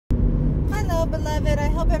Hello, beloved. I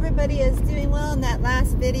hope everybody is doing well. In that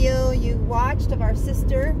last video you watched of our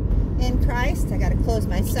sister in Christ, I got to close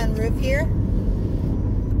my sunroof here.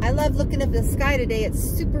 I love looking at the sky today. It's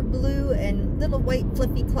super blue and little white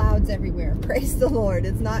fluffy clouds everywhere. Praise the Lord.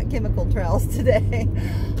 It's not chemical trails today.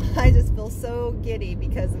 I just feel so giddy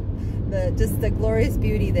because of just the glorious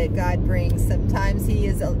beauty that God brings. Sometimes He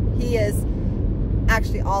is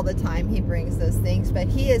actually all the time He brings those things, but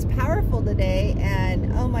He is powerful today.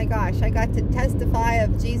 And oh my gosh, I got to testify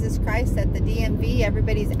of Jesus Christ at the DMV.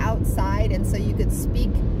 Everybody's outside, and so you could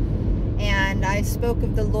speak. And I spoke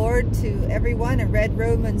of the Lord to everyone and read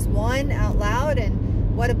Romans 1 out loud,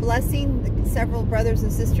 and what a blessing. Several brothers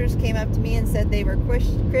and sisters came up to me and said they were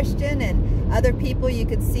Christian, and other people, you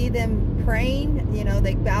could see them praying. You know,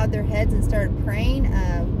 they bowed their heads and started praying.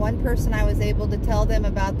 One person, I was able to tell them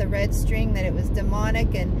about the red string, that it was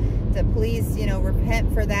demonic, and to please, you know,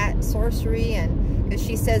 repent for that sorcery. And because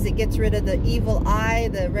she says it gets rid of the evil eye,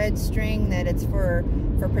 the red string, that it's for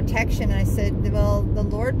protection. And I said, well, the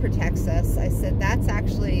Lord protects us. I said, that's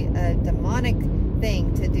actually a demonic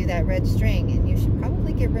thing to do that red string, and you should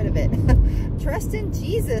probably get rid of it. Trust in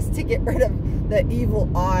Jesus to get rid of the evil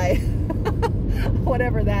eye.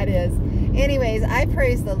 Whatever that is. Anyways, I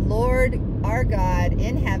praise the Lord our God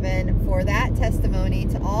in heaven for that testimony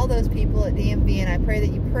to all those people at DMV, and I pray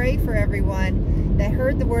that you pray for everyone that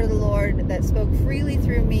heard the word of the Lord, that spoke freely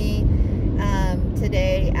through me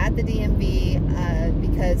today at the DMV,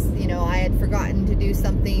 because, you know, I had forgotten to do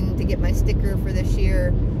something to get my sticker for this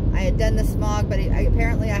year. I had done the smog, but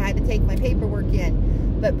apparently I had to take my paperwork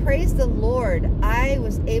in. But praise the Lord, I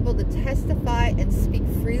was able to testify and speak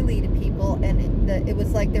freely to people, and it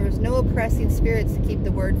was like there was no oppressing spirits to keep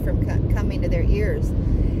the word from coming to their ears.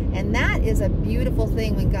 And that is a beautiful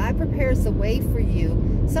thing. When God prepares the way for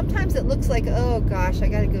you, sometimes it looks like, oh gosh, I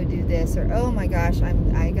got to go do this, or oh my gosh,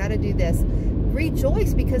 I got to do this.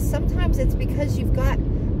 Rejoice, because sometimes it's because you've got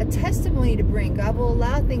a testimony to bring. God will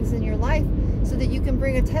allow things in your life so that you can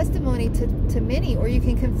bring a testimony to many, or you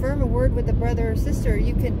can confirm a word with a brother or sister, or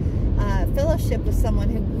you can fellowship with someone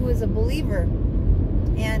who is a believer.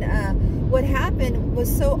 And what happened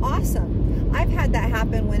was so awesome. I've had that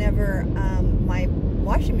happen whenever my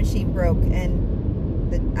washing machine broke,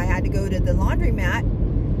 and I had to go to the laundromat,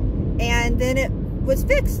 and then it was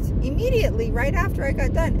fixed immediately right after I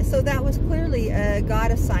got done. So that was clearly a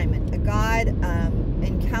God assignment, a God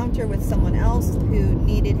encounter with someone else who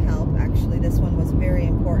needed help. Actually, this one was very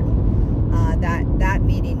important. That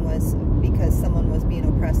meeting was because someone was being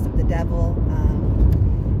oppressed of the devil,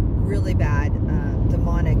 really bad,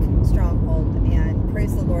 demonic stronghold. And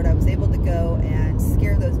praise the Lord, I was able to go and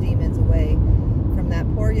scare those demons away from that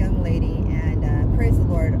poor young lady. And praise the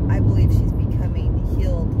Lord, I believe she's becoming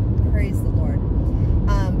healed. Praise the Lord.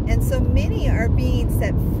 And so many are being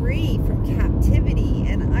set free from captivity,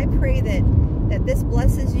 and I pray that this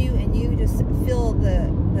blesses you, and you just feel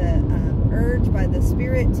the urge by the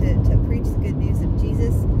Spirit to preach the good news of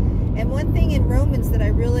Jesus. And one thing in Romans that I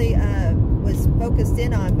really was focused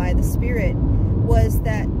in on by the Spirit was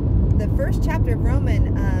that the first chapter of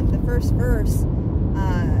Romans, the first verse,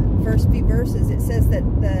 first few verses, it says that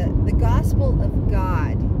the gospel of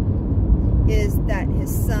God is that His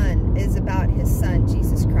Son is about His Son,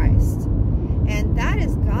 Jesus Christ. And that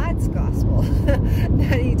is God's gospel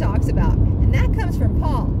that He talks about. And that comes from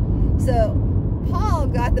Paul. So Paul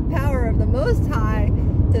got the power of the Most High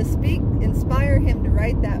to speak, inspire him to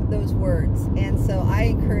write those words. And so I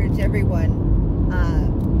encourage everyone,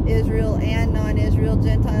 Israel and non-Israel,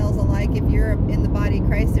 Gentiles alike, if you're in the body of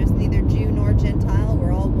Christ, there's neither Jew nor Gentile.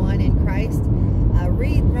 We're all one in Christ.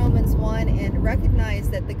 Read Romans 1 and recognize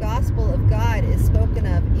that the gospel of God is spoken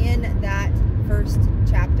of in that first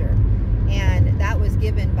chapter. And that was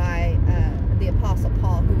given by the Apostle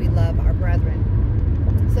Paul, who we love, our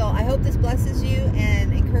brethren. So I hope this blesses you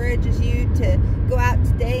and encourages you to go out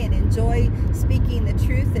today and enjoy speaking the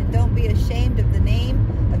truth. And don't be ashamed of the name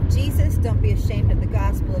of Jesus. Don't be ashamed of the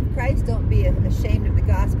gospel of Christ. Don't be ashamed of the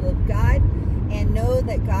gospel of God. And know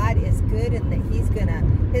that God is good, and that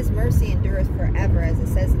His mercy endureth forever, as it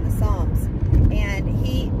says in the Psalms. And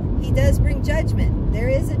He does bring judgment. There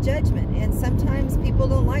is a judgment, and sometimes people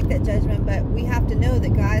don't like that judgment, but we have to know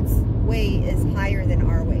that God's way is higher than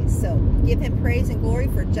our ways. So give Him praise and glory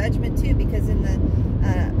for judgment too, because in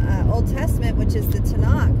the Old Testament, which is the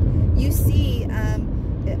Tanakh, you see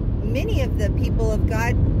many of the people of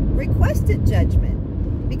God requested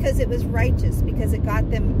judgment because it was righteous, because it got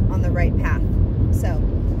them on the right path. So,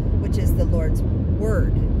 which is the Lord's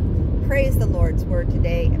word. Praise the Lord's word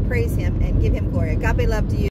today, and praise Him and give Him glory. Agape love to you.